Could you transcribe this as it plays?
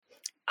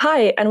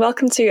Hi, and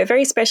welcome to a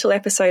very special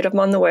episode of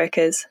Mon the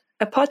Workers,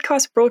 a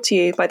podcast brought to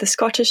you by the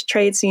Scottish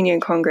Trades Union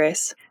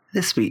Congress.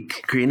 This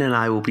week, Karina and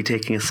I will be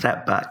taking a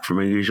step back from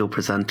our usual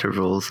presenter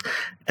roles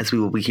as we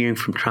will be hearing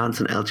from trans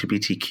and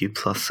LGBTQ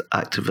plus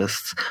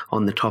activists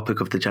on the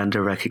topic of the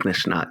Gender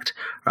Recognition Act,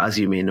 or as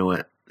you may know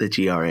it, the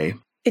GRA.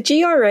 The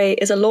GRA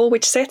is a law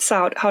which sets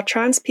out how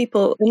trans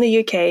people in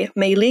the UK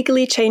may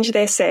legally change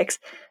their sex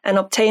and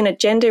obtain a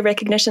gender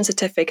recognition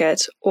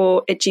certificate,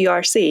 or a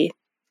GRC.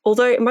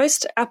 Although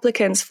most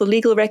applicants for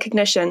legal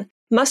recognition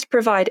must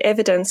provide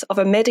evidence of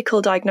a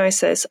medical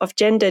diagnosis of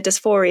gender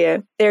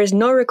dysphoria, there is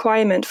no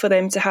requirement for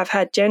them to have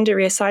had gender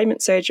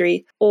reassignment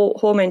surgery or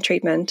hormone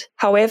treatment.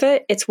 However,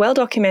 it's well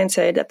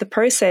documented that the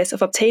process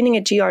of obtaining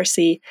a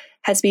GRC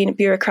has been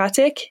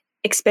bureaucratic,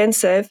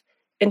 expensive,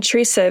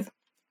 intrusive,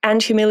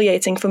 and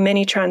humiliating for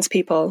many trans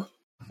people.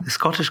 The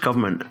Scottish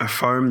Government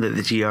affirmed that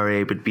the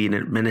GRA would be an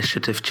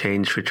administrative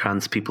change for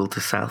trans people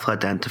to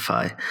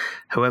self-identify.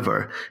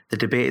 However, the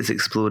debate has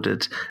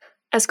exploded.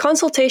 As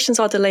consultations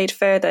are delayed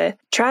further,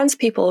 trans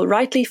people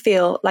rightly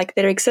feel like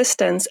their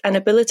existence and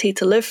ability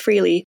to live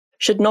freely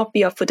should not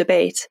be up for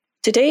debate.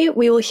 Today,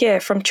 we will hear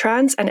from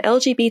trans and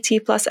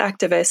LGBT plus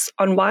activists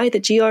on why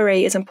the GRA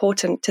is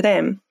important to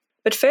them.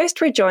 But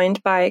first, we're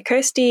joined by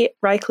Kirsty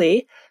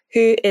Reichley,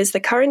 who is the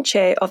current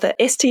chair of the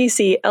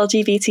STUC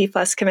LGBT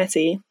plus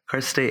committee.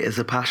 Kirsty is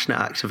a passionate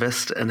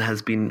activist and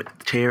has been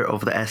chair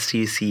of the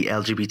STUC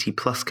LGBT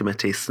plus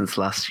committee since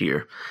last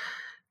year.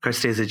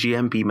 Kirsty is a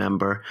GMB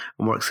member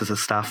and works as a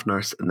staff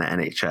nurse in the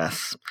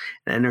NHS.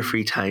 In her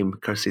free time,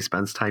 Kirsty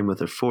spends time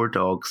with her 4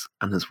 dogs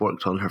and has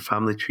worked on her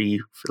family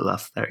tree for the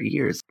last 30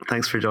 years.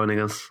 Thanks for joining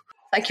us.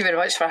 Thank you very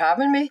much for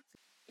having me.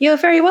 You're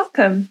very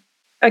welcome.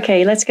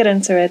 Okay, let's get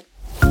into it.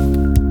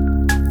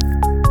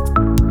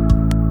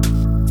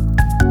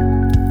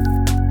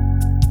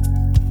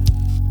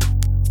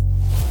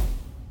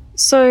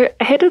 So,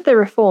 ahead of the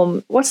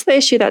reform, what's the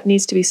issue that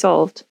needs to be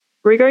solved?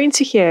 We're going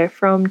to hear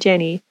from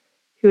Jenny,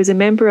 who is a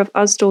member of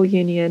Usdaw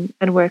Union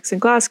and works in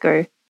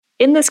Glasgow.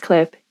 In this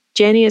clip,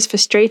 Jenny is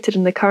frustrated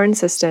in the current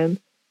system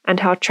and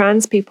how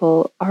trans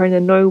people are in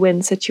a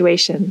no-win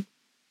situation.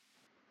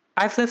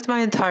 I've lived my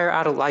entire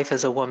adult life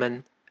as a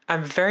woman.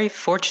 I'm very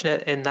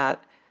fortunate in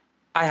that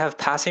I have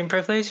passing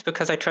privilege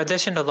because I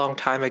transitioned a long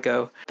time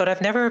ago, but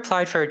I've never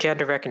applied for a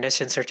gender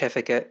recognition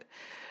certificate.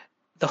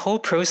 The whole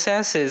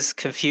process is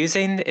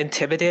confusing,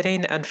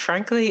 intimidating, and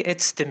frankly,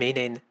 it's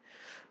demeaning.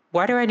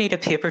 Why do I need a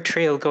paper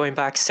trail going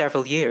back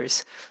several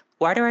years?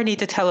 Why do I need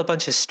to tell a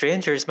bunch of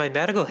strangers my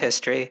medical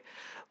history?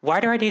 Why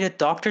do I need a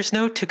doctor's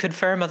note to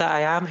confirm that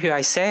I am who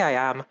I say I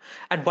am?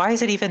 And why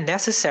is it even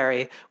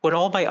necessary when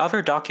all my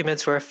other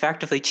documents were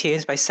effectively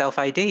changed by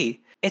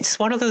self-ID? It's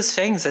one of those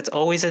things that's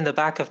always in the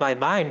back of my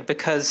mind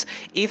because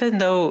even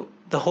though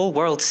the whole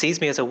world sees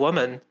me as a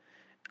woman,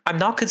 I'm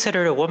not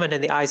considered a woman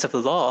in the eyes of the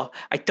law.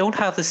 I don't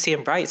have the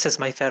same rights as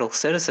my fellow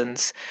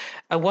citizens.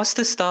 And what's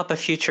to stop a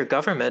future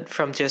government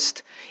from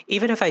just,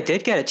 even if I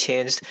did get it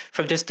changed,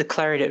 from just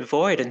declaring it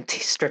void and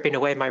stripping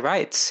away my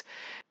rights?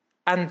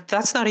 And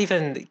that's not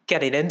even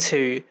getting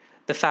into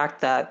the fact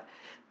that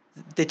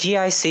the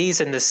GICs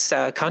in this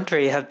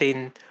country have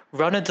been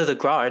run into the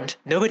ground.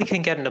 Nobody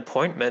can get an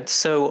appointment.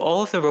 So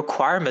all of the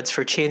requirements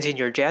for changing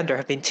your gender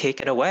have been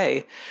taken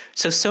away.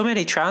 So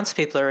many trans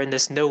people are in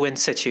this no-win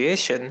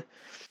situation.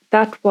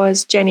 That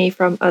was Jenny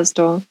from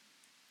Usdaw.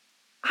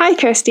 Hi,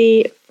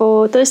 Kirsty.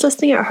 For those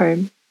listening at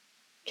home,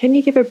 can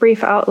you give a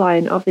brief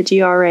outline of the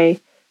GRA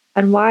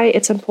and why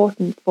it's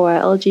important for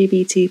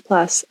LGBT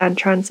plus and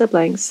trans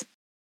siblings?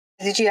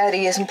 The GRA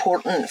is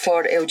important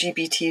for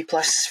LGBT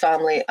plus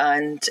family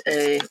and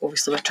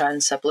obviously with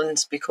trans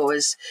siblings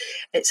because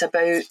it's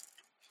about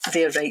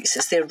their rights.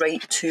 It's their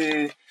right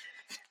to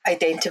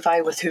identify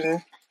with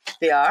whom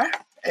they are.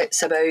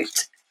 It's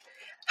about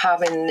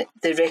having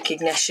the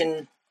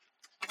recognition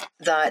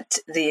that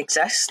they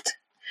exist,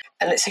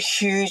 and it's a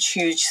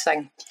huge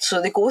thing.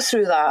 So they go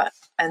through that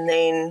and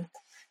then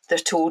they're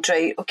told,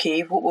 right,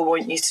 okay, what we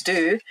want you to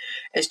do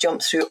is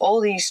jump through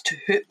all these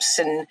hoops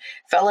and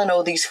fill in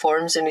all these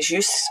forms, and as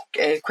you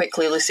quite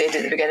clearly said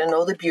at the beginning,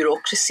 all the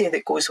bureaucracy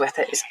that goes with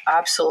it is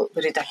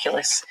absolutely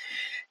ridiculous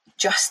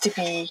just to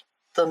be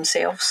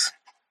themselves,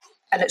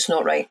 and it's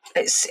not right.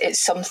 It's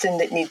something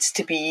that needs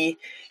to be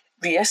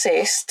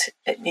reassessed,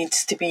 it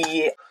needs to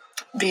be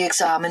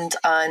re-examined,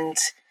 and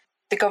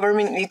the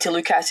government need to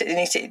look at it. They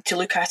need to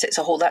look at it as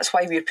a whole. That's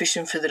why we're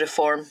pushing for the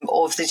reform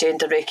of the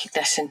Gender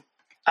Recognition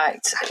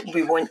Act.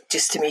 We want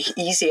just to make it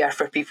easier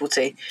for people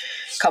to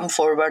come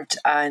forward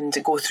and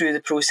go through the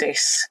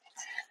process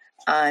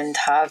and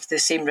have the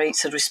same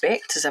rights and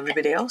respect as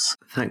everybody else.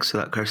 Thanks for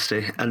that,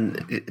 Kirsty.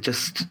 And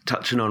just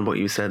touching on what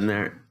you said in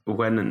there,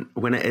 when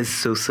it is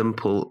so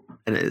simple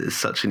and it is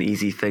such an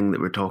easy thing that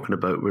we're talking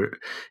about,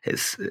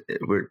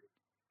 we're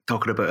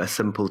talking about a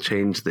simple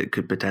change that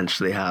could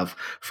potentially have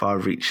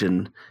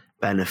far-reaching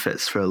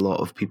benefits for a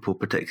lot of people,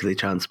 particularly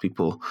trans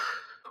people.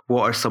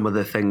 what are some of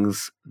the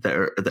things that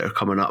are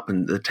coming up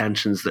and the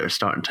tensions that are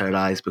starting to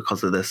arise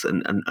because of this,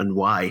 and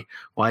why?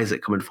 Why is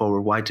it coming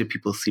forward? Why do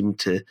people seem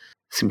to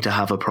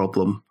have a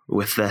problem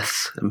with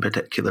this in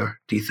particular,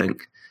 do you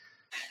think?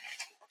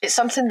 It's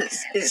something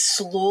it's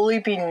slowly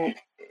been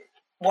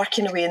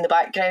working away in the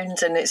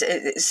background, and it's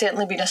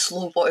certainly been a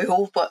slow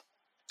boil, but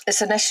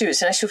it's an issue.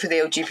 It's an issue for the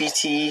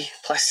LGBT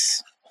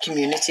plus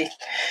community,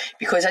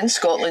 because in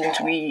Scotland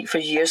we for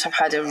years have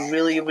had a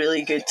really,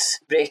 really good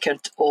record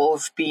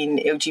of being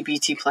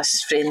LGBT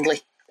plus friendly,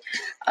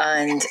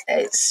 and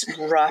it's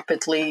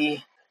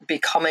rapidly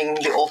becoming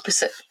the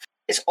opposite.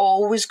 It's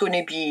always going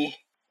to be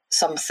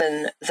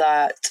something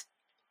that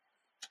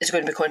is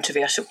going to be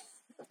controversial.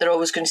 They're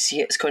always going to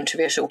see it as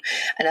controversial,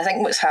 and I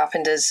think what's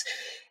happened is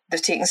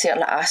they've taken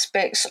certain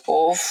aspects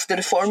of the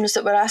reforms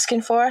that we're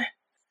asking for,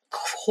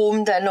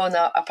 homed in on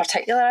a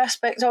particular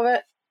aspect of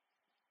it,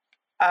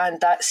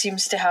 and that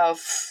seems to have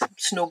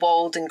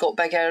snowballed and got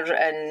bigger.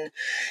 And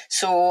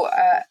so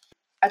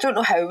I don't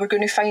know how we're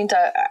going to find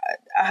a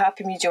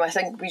happy medium. I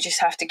think we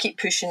just have to keep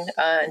pushing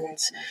and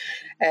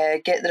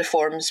get the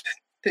reforms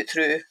put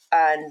through,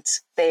 and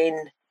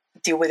then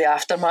deal with the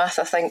aftermath.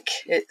 I think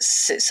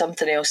it's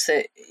something else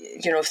that,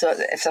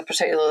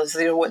 if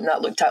they're wanting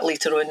that looked at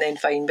later on, then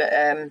fine, but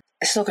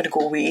it's not going to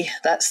go away.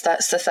 That's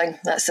the thing.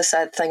 That's the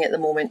sad thing at the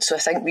moment. So I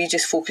think we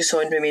just focus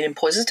on remaining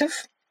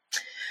positive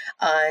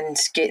and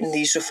getting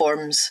these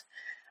reforms.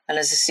 And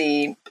as I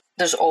say,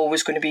 there's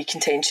always going to be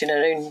contention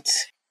around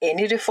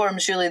any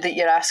reforms really that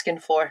you're asking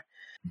for.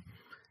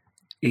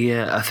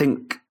 Yeah, I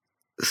think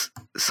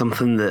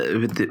something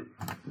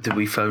that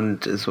we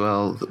found as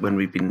well when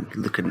we've been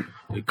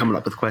coming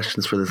up with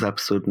questions for this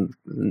episode and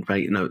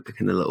writing out the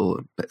kind of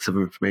little bits of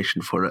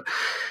information for it,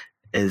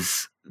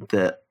 is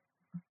that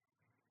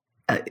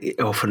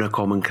often a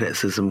common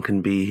criticism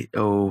can be,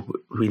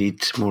 we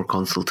need more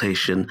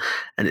consultation,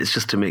 and it's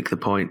just to make the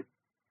point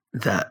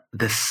that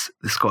the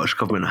Scottish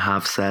Government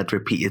have said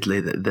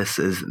repeatedly that this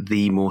is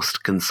the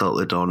most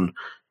consulted on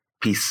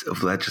piece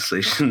of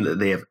legislation that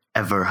they have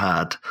ever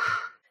had.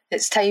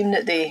 It's time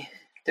that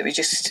we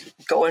just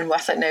go on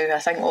with it now. I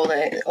think all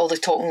the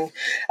talking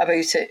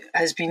about it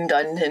has been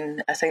done,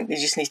 and I think they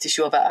just need to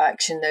show a bit of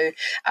action now.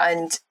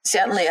 And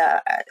certainly, I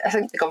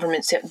think the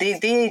government,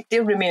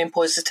 they're remaining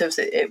positive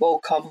that it will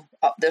come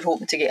up. They're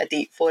hoping to get a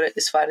date for it,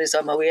 as far as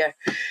I'm aware.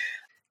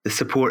 The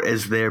support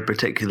is there,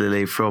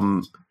 particularly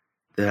from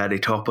the very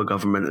top of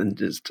government, and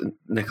just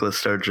Nicola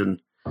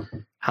Sturgeon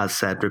has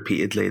said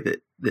repeatedly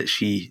that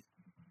she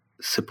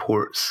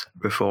supports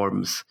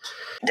reforms.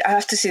 I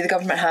have to say the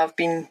government have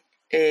been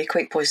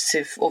quite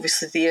positive.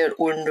 Obviously, their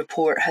own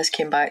report has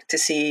come back to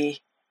say,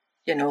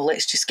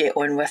 let's just get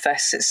on with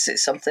this.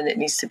 It's something that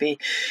needs to be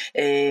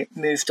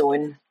moved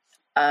on,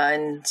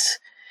 and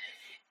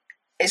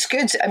it's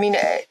good. I mean,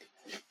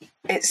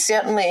 it's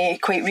certainly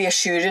quite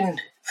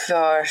reassuring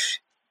for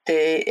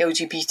the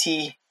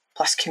LGBT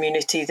plus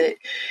community that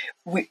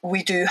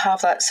we do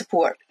have that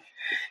support,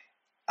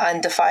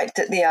 and the fact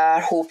that they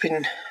are hope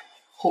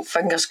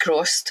fingers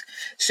crossed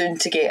soon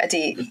to get a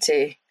date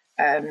to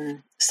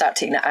start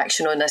taking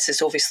action on this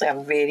is obviously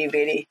that's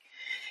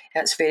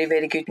very,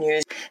 very good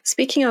news.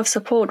 Speaking of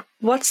support,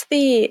 what's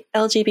the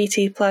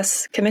LGBT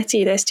plus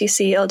committee, the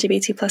SDC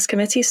LGBT plus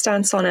committee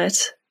stance on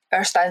it?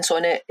 Our stance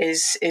on it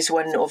is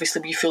one,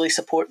 obviously we fully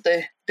support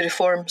the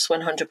reforms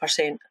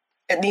 100%.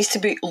 It needs to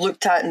be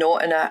looked at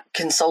not in a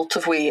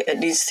consultative way. It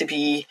needs to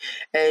be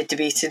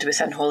debated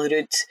within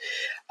Holyrood,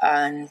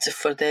 and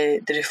for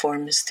the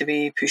reforms to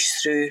be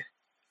pushed through.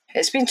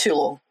 It's been too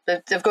long.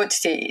 They've got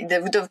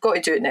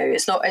to do it now.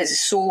 It's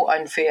so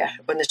unfair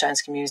on the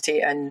trans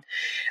community, and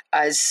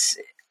as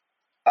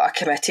a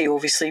committee,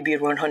 obviously we're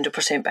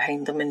 100%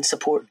 behind them in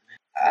support.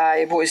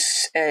 I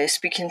was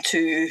speaking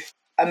to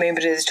a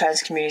member of the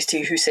trans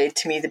community who said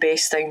to me the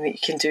best thing that you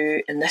can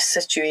do in this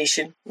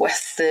situation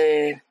with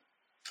the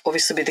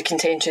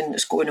contention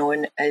that's going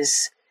on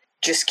is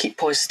just keep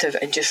positive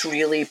and just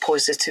really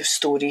positive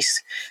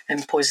stories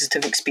and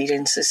positive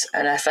experiences.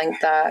 And I think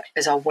that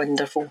is a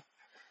wonderful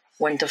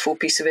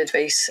piece of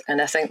advice,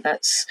 and I think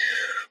that's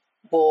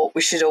what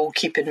we should all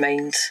keep in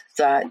mind,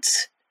 that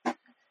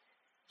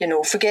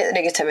forget the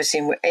negativity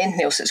and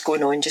anything else that's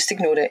going on, just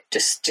ignore it,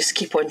 just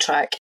keep on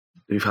track.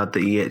 We've had the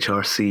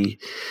EHRC,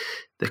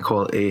 the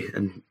Equality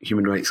and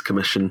Human Rights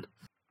Commission.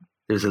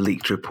 There's a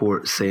leaked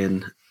report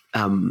saying,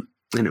 and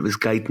it was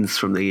guidance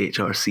from the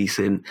EHRC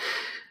saying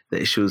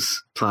that it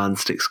shows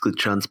plans to exclude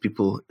trans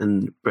people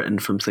in Britain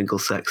from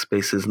single-sex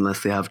spaces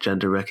unless they have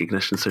gender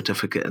recognition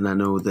certificate. And I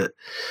know that,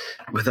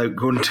 without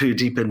going too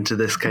deep into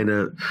this kind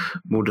of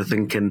mode of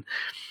thinking,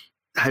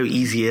 how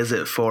easy is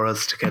it for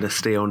us to kind of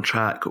stay on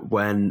track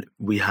when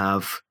we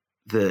have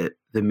the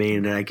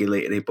main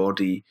regulatory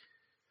body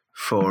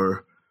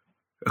for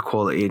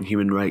equality and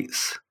human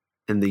rights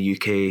in the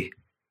UK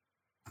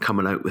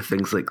coming out with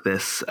things like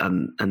this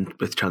and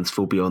with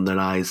transphobia on their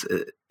eyes?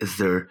 Is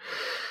there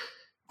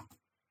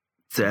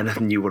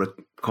anything you want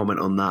to comment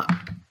on that?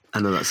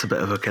 I know that's a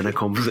bit of a kind of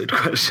convoluted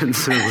question.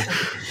 So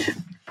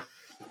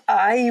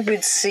I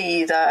would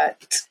say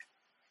that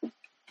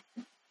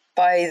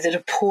by the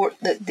report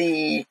that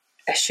they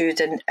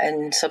issued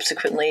and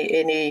subsequently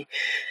any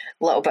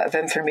little bit of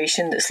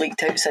information that's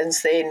leaked out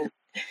since then,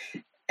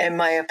 in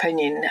my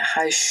opinion,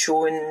 has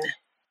shown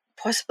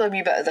possibly a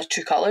wee bit of their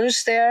true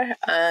colours there.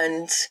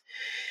 And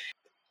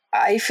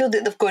I feel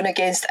that they've gone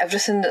against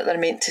everything that they're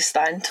meant to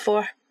stand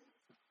for.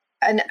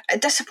 And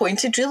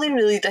disappointed, really,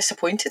 really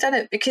disappointed in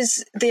it,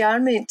 because they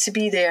are meant to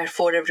be there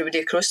for everybody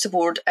across the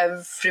board.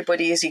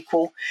 Everybody is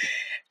equal,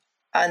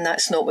 and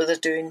that's not what they're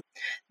doing.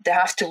 They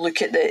have to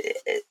look at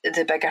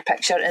the bigger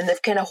picture, and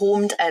they've kind of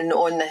homed in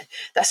on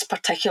this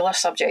particular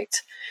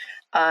subject.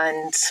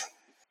 And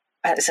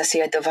as I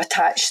said, they've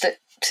attached it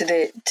to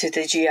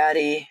the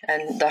GRA,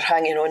 and they're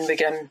hanging on with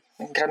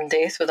grim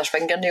death with their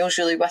fingernails,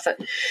 really, with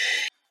it.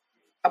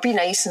 I'll be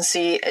nice and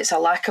say it's a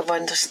lack of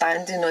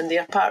understanding on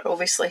their part,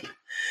 obviously.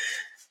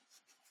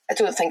 I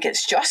don't think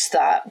it's just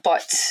that,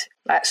 but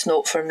that's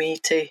not for me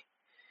to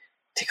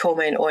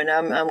comment on.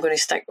 I'm going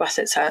to stick with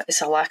it.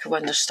 It's a lack of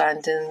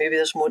understanding. Maybe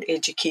there's more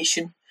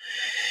education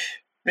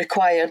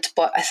required,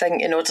 but I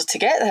think in order to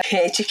get that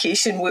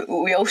education,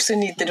 we also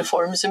need the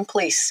reforms in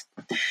place,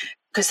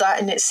 because that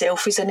in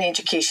itself is an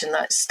education.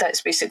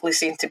 That's basically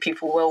saying to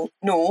people, well,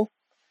 no,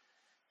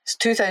 it's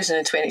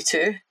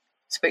 2022.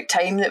 It's about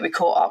time that we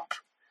caught up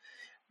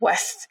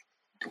with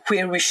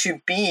where we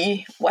should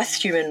be with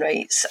human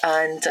rights,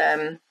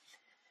 and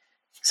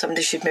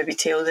somebody should maybe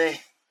tell the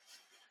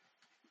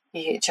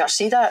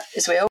EHRC that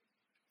as well.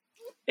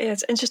 Yeah,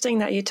 it's interesting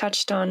that you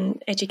touched on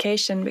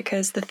education,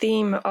 because the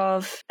theme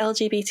of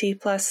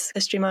LGBT plus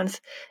History Month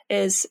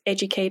is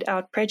Educate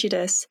Out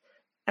Prejudice,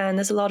 and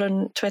there's a lot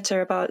on Twitter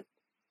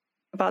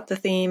about the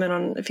theme,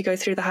 and if you go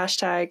through the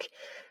hashtag,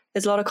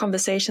 there's a lot of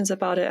conversations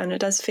about it, and it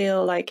does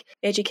feel like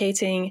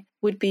educating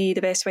would be the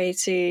best way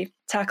to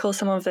tackle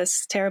some of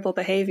this terrible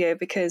behaviour,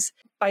 because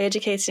by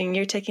educating,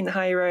 you're taking the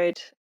high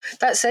road.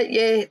 That's it,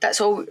 yeah.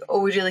 That's all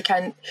we really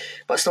can.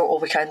 But it's not all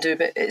we can do,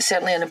 but it's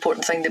certainly an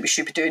important thing that we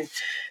should be doing,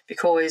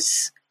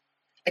 because,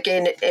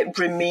 again, it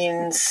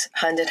remains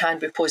hand in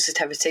hand with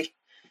positivity.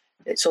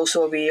 It's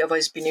also a way of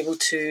us being able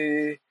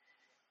to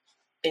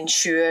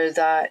ensure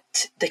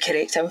that the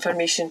correct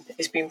information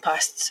is being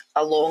passed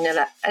along.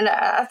 And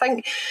I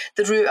think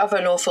the root of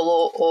an awful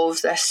lot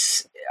of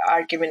this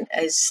argument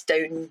is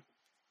down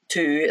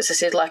to, as I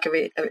said, lack of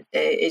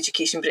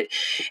education, but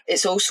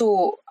it's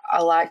also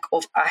a lack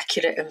of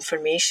accurate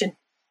information,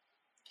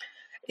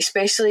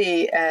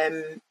 especially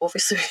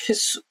obviously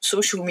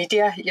social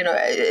media. You know,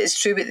 it's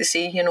true what they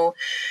say, you know,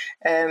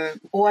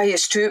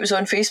 it's true it was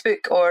on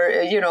Facebook, or,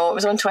 you know, it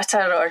was on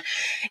Twitter, or,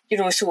 you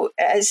know, so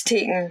it is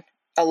taken,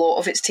 a lot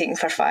of it's taken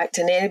for fact,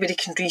 and anybody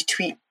can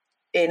retweet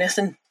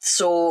anything.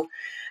 So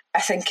I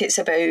think it's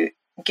about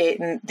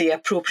getting the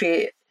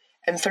appropriate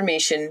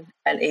information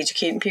and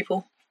educating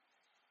people.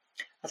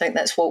 I think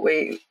that's what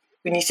we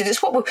need to do.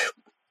 It's what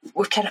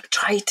we've kind of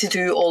tried to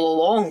do all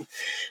along.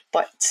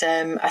 But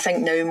I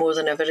think now more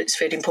than ever, it's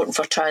very important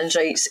for trans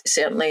rights,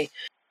 certainly,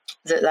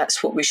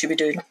 that's what we should be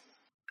doing.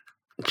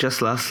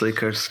 Just lastly,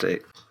 Kirsty,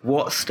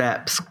 what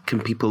steps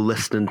can people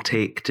listening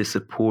take to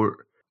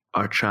support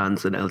our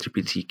trans and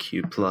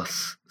LGBTQ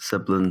plus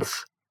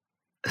siblings,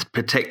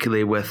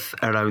 particularly with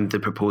around the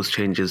proposed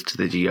changes to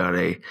the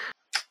GRA?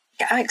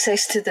 Get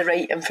access to the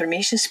right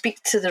information,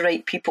 speak to the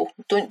right people.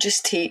 Don't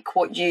just take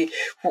what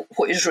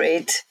is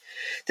read,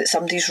 that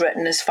somebody's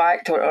written as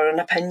fact, or an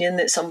opinion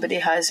that somebody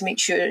has.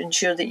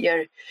 Ensure that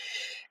you're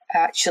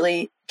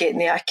actually getting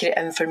the accurate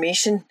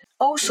information.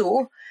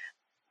 Also,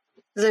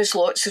 there's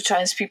lots of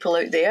trans people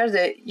out there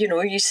that, you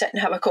know, you sit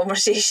and have a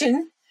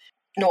conversation,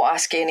 not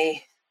ask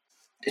any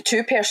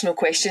too personal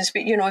questions,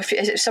 but, you know,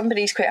 if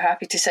somebody's quite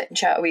happy to sit and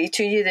chat away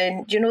to you,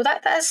 then, you know,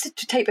 that's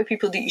the type of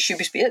people that you should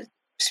be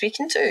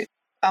speaking to.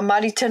 I'm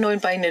married to a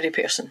non-binary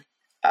person,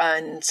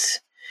 and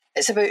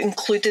it's about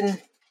including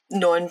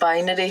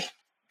non-binary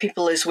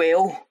people as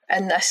well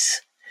in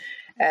this.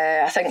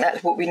 I think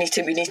that's what we need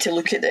to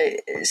look at,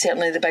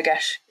 certainly the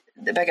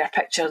bigger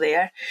picture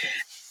there.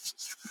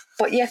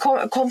 But yeah,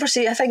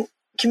 conversation. I think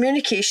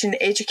communication,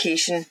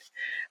 education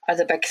are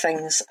the big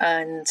things,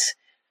 and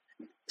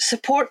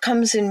support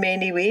comes in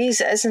many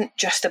ways. It isn't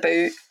just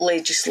about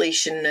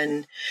legislation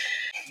and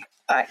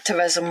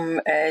activism.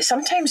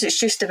 Sometimes it's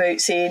just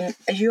about saying,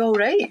 "Are you all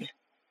right?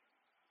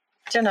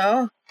 You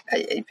know,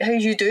 how are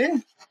you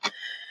doing?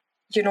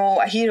 You know,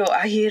 I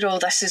hear all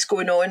this is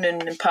going on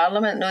in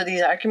Parliament and all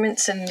these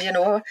arguments, and, you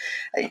know,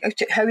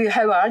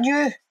 how are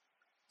you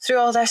through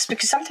all this?"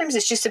 Because sometimes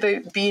it's just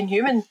about being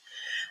human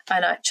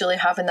and actually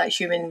having that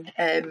human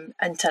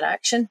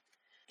interaction.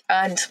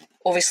 And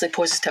obviously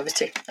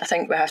positivity. I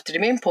think we have to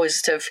remain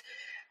positive.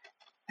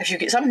 If you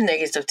get something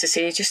negative to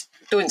say, just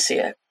don't say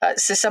it.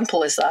 It's as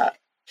simple as that.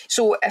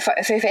 So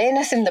if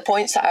anything, the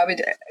points that I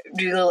would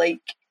really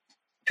like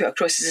put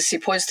across is to say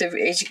positive,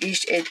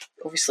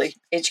 obviously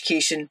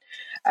education,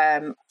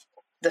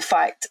 the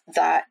fact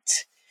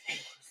that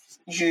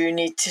you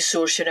need to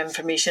source your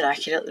information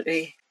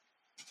accurately,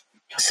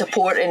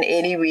 support in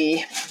any way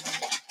you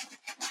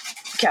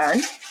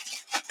can,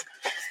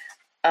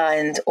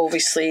 and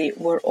obviously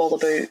we're all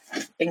about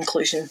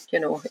inclusion.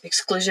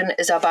 Exclusion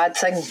is a bad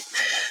thing.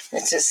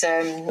 It is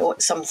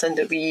not something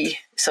that we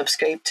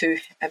subscribe to.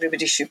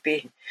 Everybody should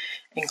be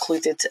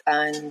included,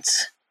 and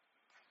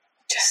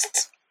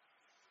just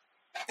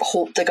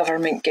hope the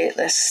government get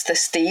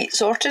this date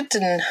sorted,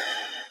 and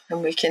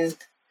we can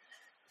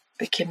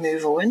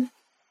move on.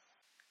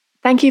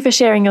 Thank you for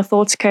sharing your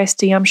thoughts,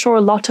 Kirsty. I'm sure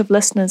a lot of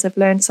listeners have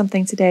learned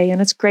something today,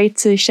 and it's great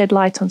to shed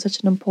light on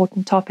such an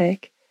important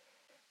topic.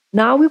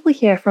 Now we will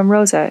hear from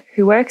Rosa,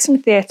 who works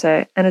in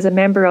theatre and is a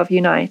member of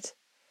Unite.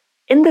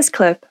 In this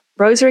clip,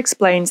 Rosa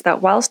explains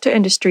that whilst her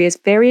industry is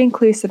very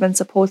inclusive and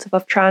supportive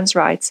of trans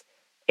rights,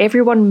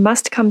 everyone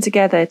must come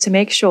together to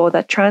make sure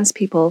that trans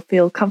people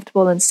feel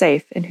comfortable and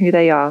safe in who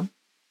they are.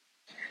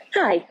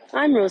 Hi,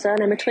 I'm Rosa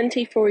and I'm a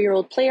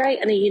 24-year-old playwright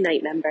and a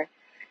Unite member.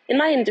 In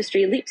my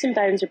industry, leaps and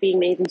bounds are being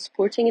made in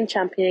supporting and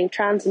championing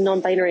trans and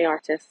non-binary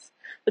artists,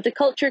 with the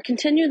culture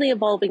continually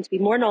evolving to be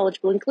more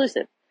knowledgeable and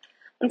inclusive.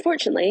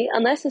 Unfortunately,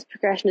 unless this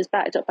progression is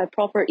backed up by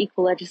proper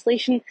equal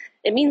legislation,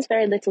 it means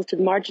very little to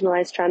the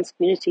marginalised trans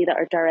community that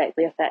are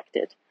directly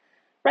affected.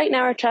 Right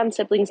now, our trans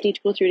siblings need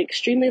to go through an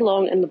extremely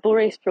long and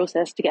laborious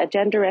process to get a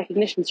gender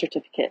recognition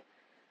certificate.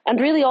 And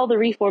really all the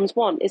reforms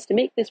want is to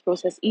make this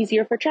process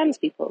easier for trans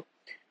people,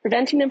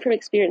 preventing them from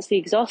experiencing the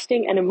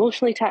exhausting and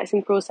emotionally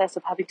taxing process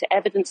of having to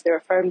evidence their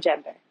affirmed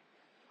gender.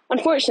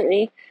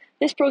 Unfortunately,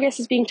 this progress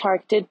is being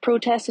targeted,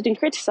 protested and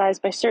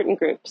criticised by certain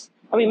groups,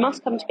 and we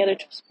must come together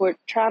to support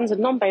trans and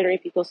non-binary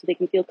people so they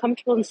can feel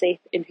comfortable and safe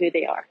in who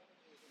they are.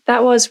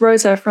 That was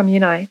Rosa from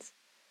Unite.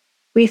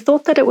 We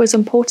thought that it was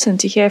important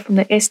to hear from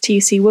the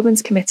STUC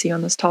Women's Committee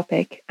on this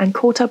topic and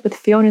caught up with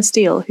Fiona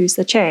Steele, who's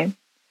the chair.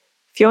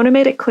 Fiona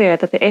made it clear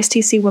that the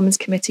STUC Women's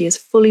Committee is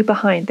fully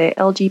behind their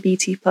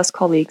LGBT+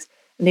 colleagues,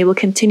 and they will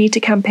continue to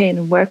campaign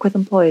and work with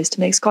employers to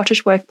make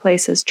Scottish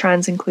workplaces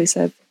trans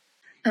inclusive.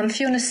 I'm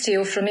Fiona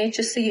Steele from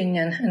Aegis the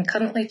Union and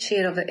currently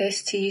chair of the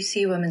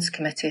STUC Women's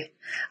Committee.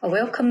 I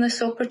welcome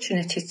this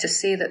opportunity to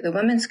say that the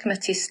Women's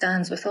Committee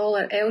stands with all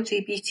our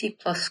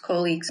LGBT+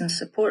 colleagues in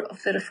support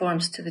of the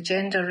reforms to the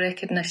Gender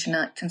Recognition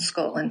Act in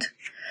Scotland.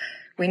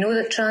 We know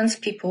that trans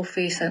people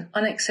face an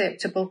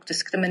unacceptable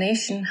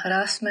discrimination,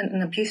 harassment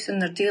and abuse in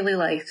their daily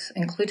lives,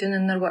 including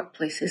in their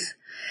workplaces.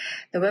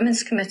 The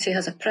Women's Committee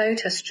has a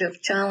proud history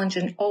of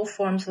challenging all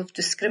forms of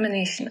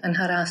discrimination and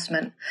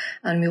harassment,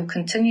 and we will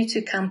continue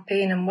to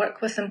campaign and work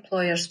with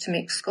employers to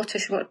make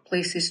Scottish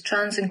workplaces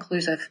trans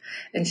inclusive,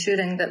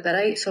 ensuring that the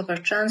rights of our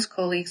trans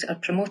colleagues are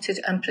promoted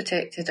and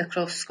protected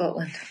across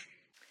Scotland.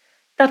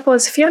 That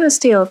was Fiona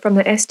Steele from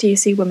the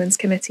STUC Women's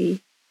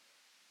Committee.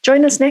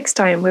 Join us next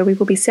time where we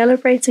will be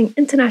celebrating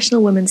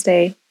International Women's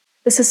Day.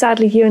 This is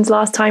sadly Ewan's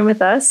last time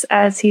with us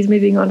as he's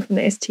moving on from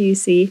the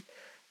STUC.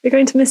 We're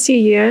going to miss you,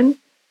 Ewan.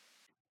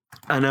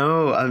 I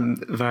know, I'm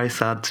very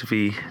sad to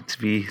be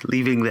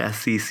leaving the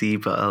SCC,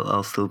 but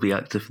I'll still be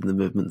active in the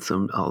movement,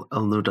 so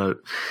I'll no doubt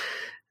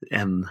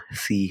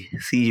see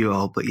you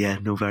all. But yeah,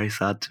 no, very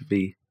sad to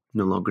be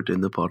no longer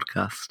doing the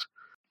podcast.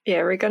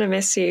 Yeah, we're going to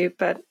miss you,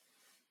 but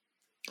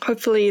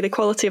hopefully the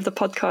quality of the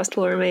podcast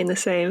will remain the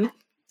same.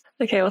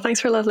 Okay, well, thanks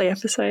for a lovely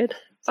episode.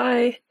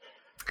 Bye.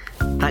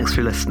 Thanks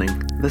for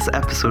listening. This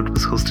episode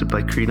was hosted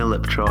by Karina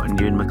Liptrot and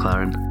Ewan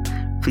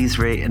McLaren. Please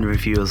rate and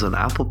review us on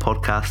Apple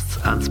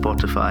Podcasts and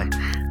Spotify,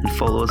 and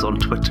follow us on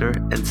Twitter,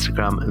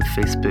 Instagram and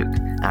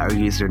Facebook at our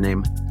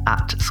username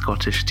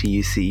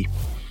 @ScottishTUC.